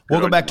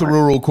Welcome back to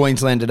rural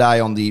Queensland today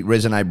on the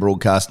Resonate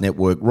Broadcast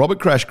Network. Robert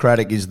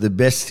Craddock is the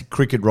best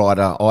cricket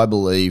writer, I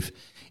believe,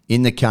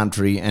 in the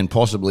country and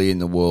possibly in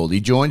the world.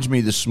 He joins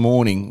me this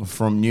morning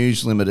from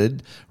News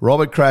Limited.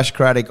 Robert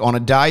Craddock, on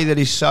a day that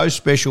is so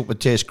special for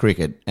Test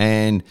cricket.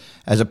 And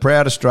as a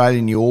proud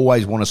Australian, you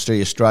always want to see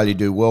Australia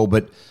do well,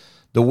 but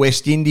the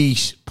West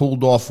Indies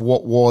pulled off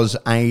what was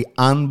an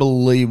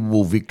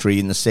unbelievable victory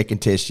in the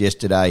second Test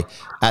yesterday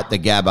at the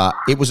Gabba.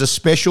 It was a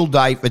special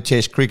day for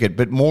Test cricket,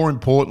 but more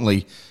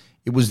importantly,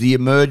 it was the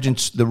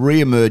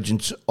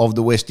re-emergence of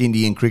the West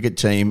Indian cricket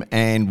team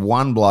and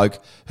one bloke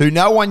who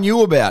no one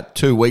knew about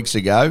 2 weeks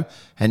ago,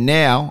 and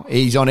now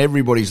he's on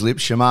everybody's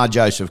lips, Shamar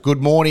Joseph.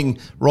 Good morning,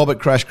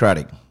 Robert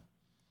Craddock.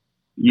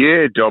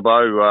 Yeah,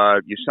 Dobbo,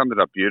 you summed it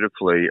up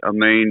beautifully. I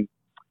mean,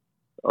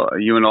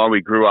 you and I,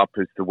 we grew up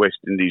as the West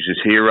Indies as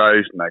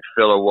heroes, and they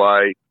fell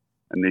away.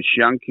 And this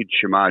young kid,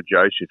 Shamar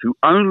Joseph, who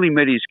only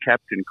met his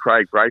captain,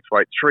 Craig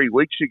Braithwaite, 3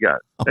 weeks ago.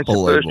 That's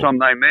the first time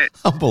they met.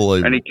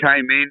 Unbelievable. And he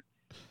came in.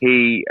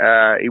 He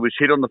was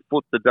hit on the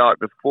foot the night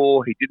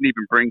before. He didn't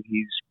even bring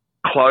his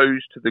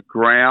clothes to the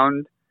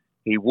ground.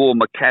 He wore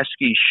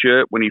McCaskey's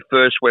shirt when he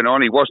first went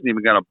on. He wasn't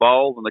even going to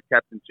bowl. And the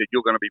captain said,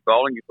 "You're going to be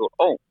bowling." He thought,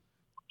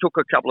 took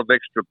a couple of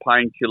extra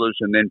painkillers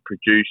and then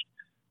produced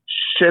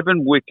 6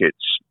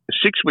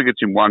 wickets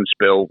in one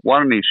spell,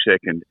 one in his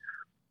second.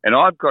 And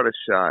I've got to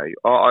say,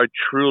 I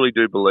truly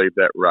do believe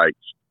that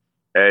rates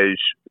as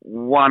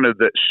one of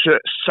the,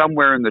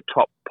 somewhere in the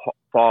top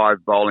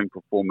 5 bowling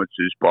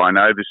performances by an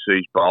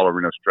overseas bowler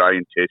in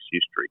Australian Test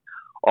history.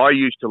 I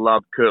used to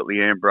love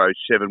Curtly Ambrose,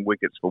 7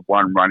 wickets for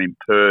 1 run in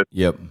Perth.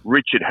 Yep.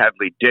 Richard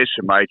Hadley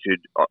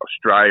decimated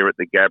Australia at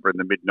the Gabba in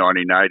the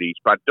mid-1980s.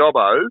 But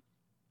Dobbo,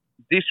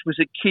 this was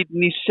a kid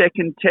in his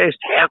second Test.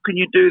 How can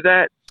you do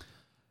that?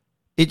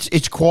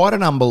 It's quite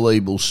an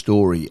unbelievable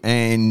story,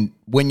 and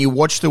when you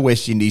watch the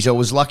West Indies, I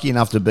was lucky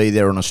enough to be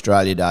there on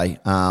Australia Day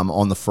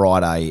on the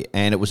Friday,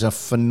 and it was a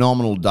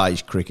phenomenal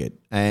day's cricket.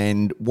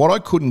 And what I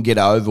couldn't get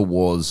over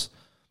was,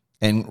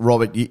 and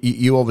Robert,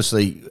 you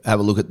obviously have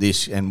a look at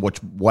this and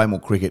watch way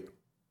more cricket,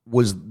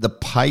 was the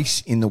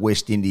pace in the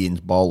West Indians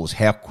bowlers,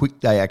 how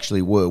quick they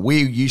actually were.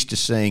 We're used to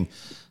seeing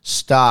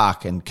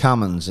Stark and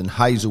Cummins and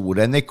Hazelwood,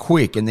 and they're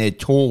quick and they're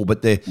tall,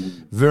 but they're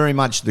very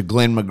much the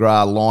Glenn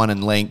McGrath line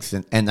and length,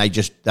 and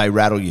they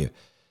rattle you.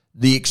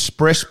 The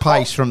express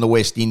pace from the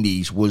West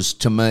Indies was,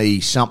 to me,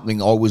 something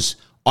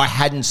I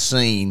hadn't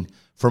seen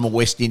from a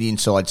West Indian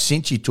side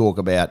since you talk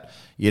about,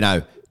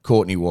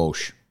 Courtney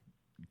Walsh,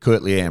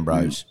 Curtly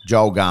Ambrose,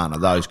 Joel Garner,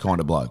 those kind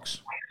of blokes.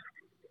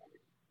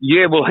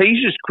 Yeah, well,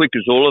 he's as quick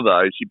as all of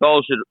those. He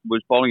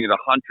was bowling at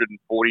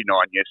 149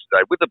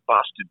 yesterday with a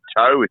busted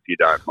toe, if you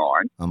don't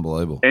mind.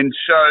 Unbelievable. And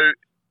so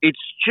it's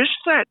just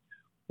that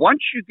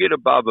once you get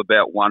above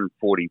about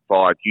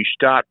 145, you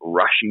start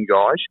rushing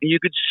guys. And you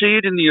could see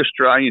it in the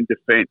Australian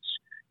defence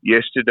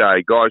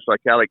yesterday. Guys like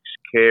Alex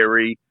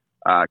Carey,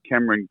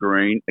 Cameron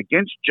Green,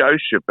 against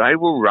Joseph, they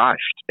were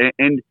rushed.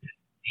 And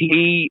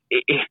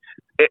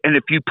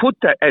if you put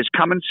that, as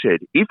Cummins said,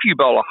 if you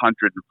bowl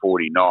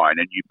 149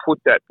 and you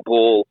put that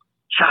ball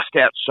just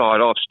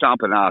outside off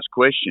stump and ask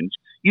questions,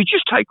 you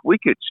just take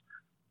wickets.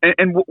 But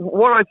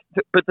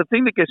the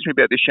thing that gets me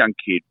about this young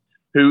kid,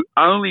 who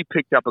only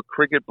picked up a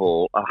cricket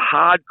ball, a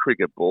hard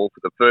cricket ball,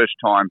 for the first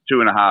time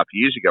 2.5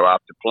 years ago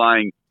after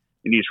playing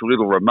in his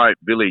little remote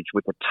village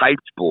with a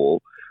taped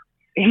ball,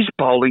 his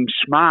bowling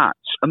smarts.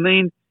 I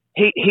mean,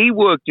 he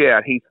worked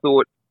out, he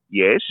thought,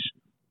 yes,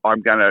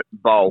 I'm going to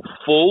bowl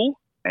full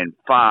and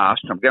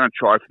fast. I'm going to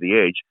try for the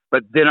edge,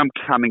 but then I'm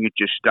coming at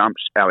your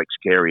stumps, Alex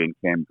Carey and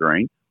Cam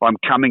Green. I'm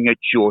coming at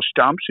your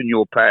stumps and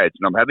your pads,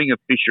 and I'm having a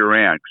fish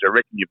around because I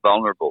reckon you're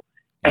vulnerable.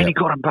 And he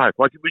got them both.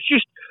 Like, it was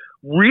just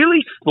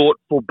really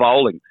thoughtful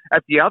bowling.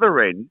 At the other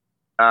end,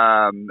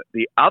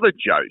 the other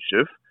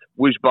Joseph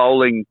was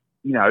bowling,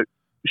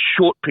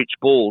 short pitch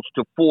balls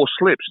to 4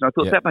 slips, and I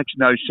thought that makes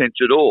no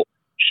sense at all.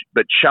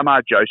 But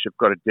Shamar Joseph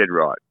got it dead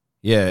right.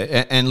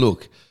 Yeah, and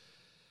look,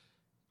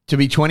 to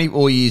be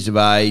 24 years of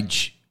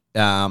age,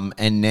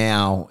 and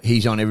now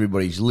he's on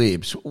everybody's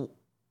lips.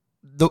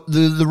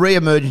 The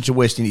re-emergence of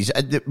West Indies,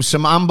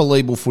 some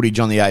unbelievable footage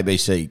on the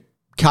ABC.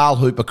 Carl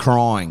Hooper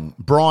crying,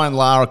 Brian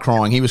Lara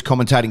crying. He was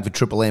commentating for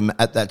Triple M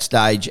at that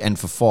stage and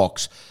for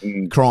Fox,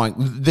 crying.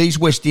 These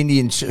West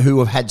Indians who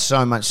have had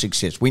so much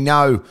success. We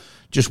know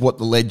just what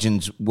the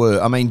legends were.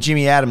 I mean,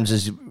 Jimmy Adams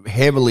is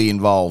heavily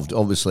involved,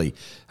 obviously,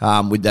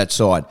 with that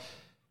side.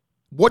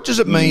 What does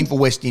it mean for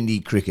West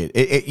Indian cricket?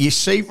 You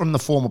see from the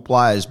former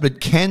players,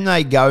 but can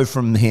they go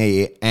from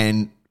here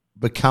and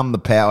become the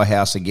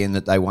powerhouse again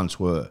that they once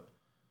were?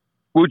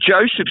 Well,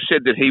 Joseph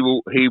said that he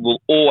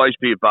will always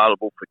be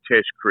available for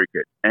Test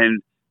cricket,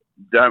 and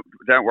don't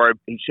worry.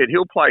 He said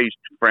he'll play his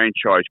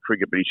franchise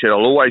cricket, but he said I'll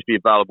always be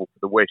available for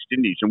the West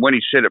Indies. And when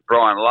he said it,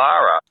 Brian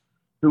Lara,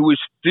 who was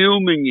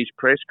filming his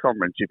press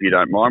conference, if you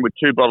don't mind, with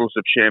 2 bottles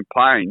of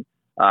champagne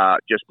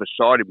just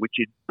beside him, which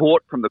he'd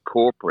bought from the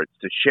corporates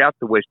to shout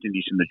the West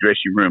Indies in the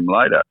dressing room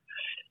later,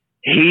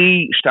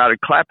 he started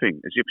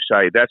clapping as if to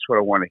say, that's what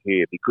I want to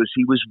hear, because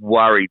he was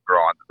worried,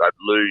 Brian, that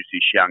they'd lose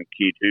this young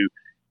kid who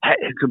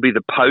who can be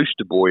the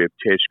poster boy of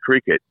Test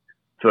cricket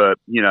for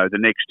the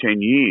next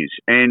 10 years.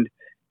 And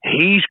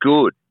he's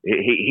good.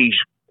 He's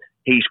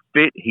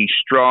fit. He's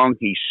strong.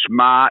 He's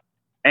smart.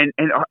 And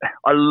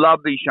I love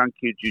these young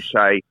kids who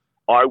say,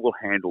 I will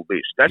handle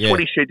this. That's what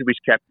he said to his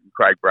captain,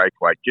 Craig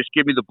Braithwaite. Just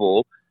give me the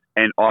ball,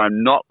 and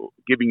I'm not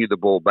giving you the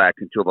ball back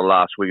until the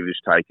last wicket is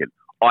taken.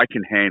 I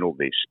can handle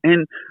this.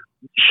 And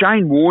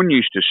Shane Warne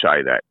used to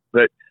say that.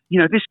 But,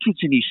 this kid's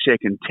in his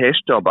second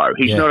Test, Dobbo.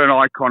 He's not an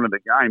icon of the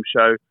game.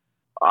 So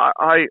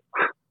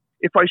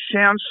if I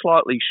sound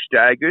slightly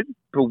staggered,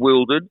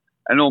 bewildered,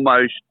 and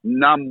almost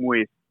numb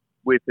with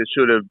the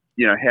sort of,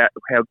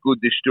 how good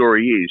this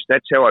story is,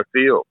 that's how I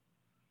feel.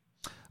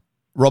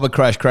 Robert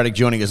Craddock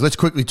joining us. Let's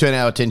quickly turn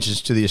our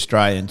attentions to the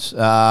Australians.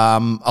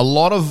 A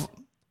lot of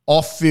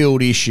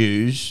off-field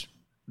issues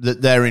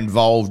that they're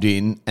involved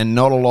in, and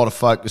not a lot of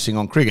focusing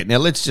on cricket. Now,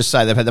 let's just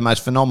say they've had the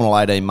most phenomenal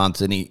 18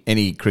 months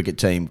any cricket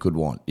team could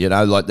want.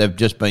 They've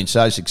just been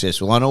so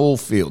successful on all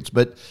fields.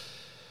 But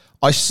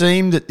I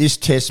seem that this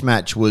Test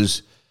match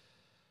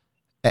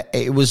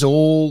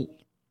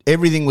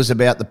everything was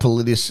about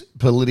the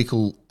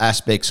political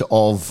aspects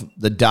of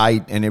the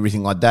date and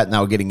everything like that, and they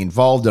were getting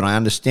involved, and I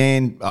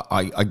understand,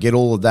 I get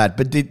all of that.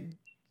 But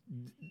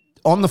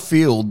on the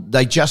field,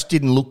 they just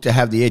didn't look to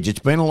have the edge. It's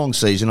been a long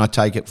season, I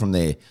take it from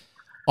there.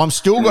 I'm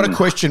still got a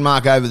question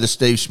mark over the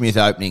Steve Smith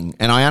opening,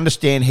 and I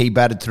understand he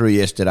batted through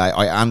yesterday.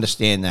 I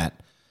understand that.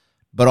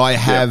 But I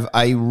have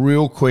a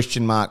real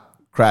question mark,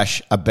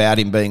 Crash, about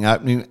him being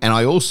opening, and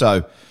I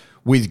also,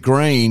 with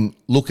Green,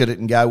 look at it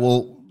and go,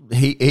 well,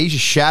 he's a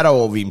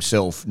shadow of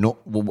himself, not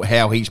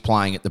how he's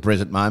playing at the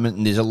present moment,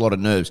 and there's a lot of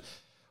nerves.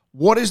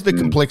 What does the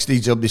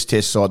complexities of this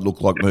Test side look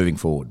like moving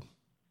forward?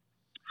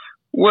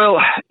 Well,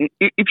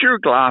 if you're a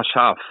glass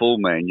half full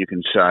man, you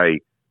can say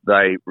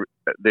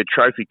their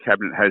trophy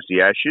cabinet has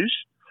the Ashes,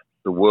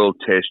 the World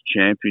Test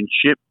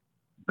Championship,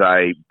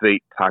 they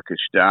beat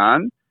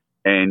Pakistan,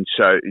 and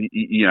so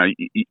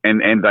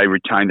and they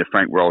retain the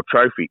Frank Roll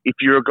Trophy. If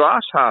you're a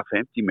glass half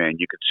empty man,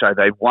 you could say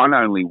they've won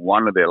only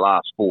one of their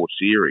last four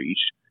series,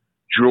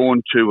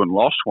 drawn two and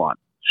lost one.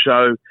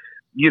 So,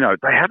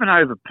 they haven't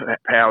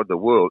overpowered the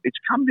world. It's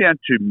come down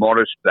to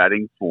modest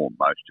batting form,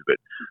 most of it.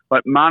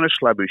 Like Marnus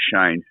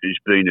Labuschagne, who's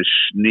been a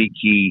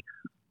sneaky,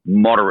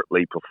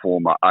 moderately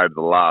performer over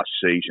the last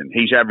season.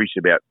 He's averaged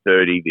about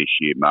 30 this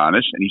year,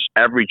 Marnus, and his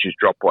average has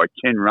dropped by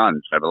 10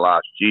 runs over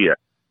last year.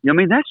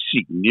 That's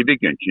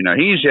significant.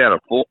 He's out of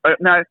form.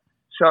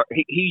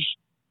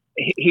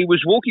 He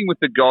was walking with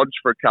the gods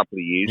for a couple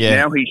of years. Yeah.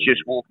 Now he's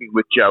just walking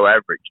with Joe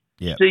Average.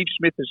 Yeah. Steve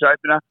Smith as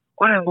opener.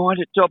 I don't mind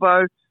it,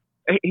 Dobbo.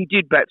 He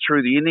did bat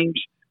through the innings.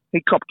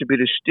 He copped a bit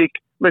of stick.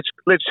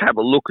 Let's have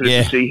a look at it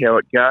and see how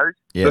it goes.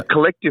 Yeah. But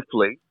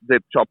collectively, the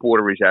top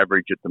order is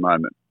average at the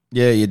moment.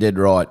 Yeah, you did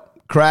right.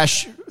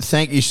 Crash,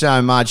 thank you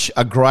so much.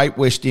 A great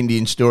West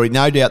Indian story.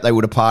 No doubt they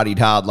would have partied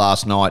hard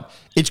last night.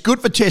 It's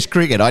good for Test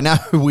cricket. I know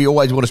we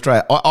always want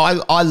Australia.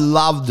 I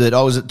loved it.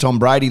 I was at Tom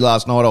Brady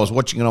last night. I was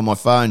watching it on my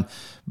phone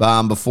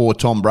before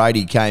Tom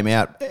Brady came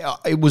out.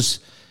 It was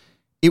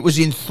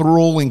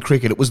enthralling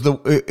cricket.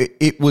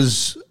 It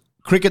was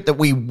cricket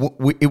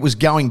that it was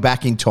going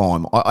back in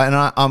time.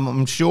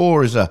 I'm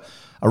sure as a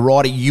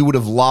writer you would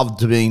have loved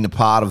to be a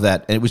part of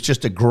that. And it was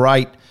just a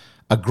great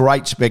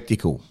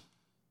spectacle.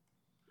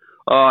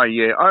 Oh,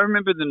 yeah. I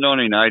remember the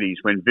 1980s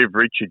when Viv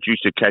Richards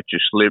used to take a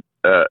slips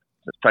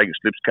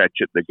catch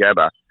at the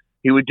Gabba.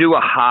 He would do a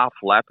half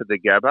lap of the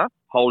Gabba,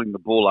 holding the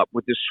ball up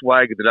with the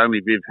swagger that only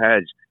Viv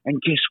has. And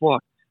guess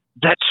what?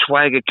 That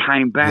swagger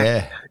came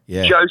back.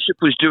 Yeah. Joseph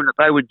was doing it.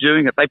 They were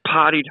doing it. They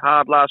partied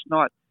hard last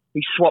night.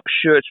 He swapped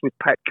shirts with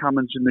Pat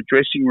Cummins in the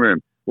dressing room.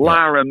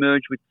 Lara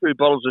emerged with 2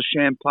 bottles of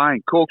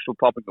champagne. Corks were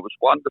popping. It was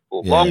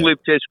wonderful. Yeah. Long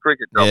live Test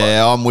cricket, Robert.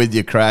 Yeah, I'm with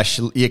you, Crash.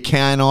 You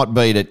cannot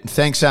beat it.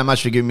 Thanks so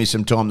much for giving me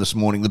some time this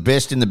morning. The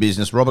best in the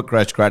business, Robert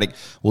Craddock.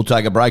 We'll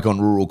take a break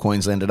on rural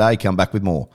Queensland today. Come back with more.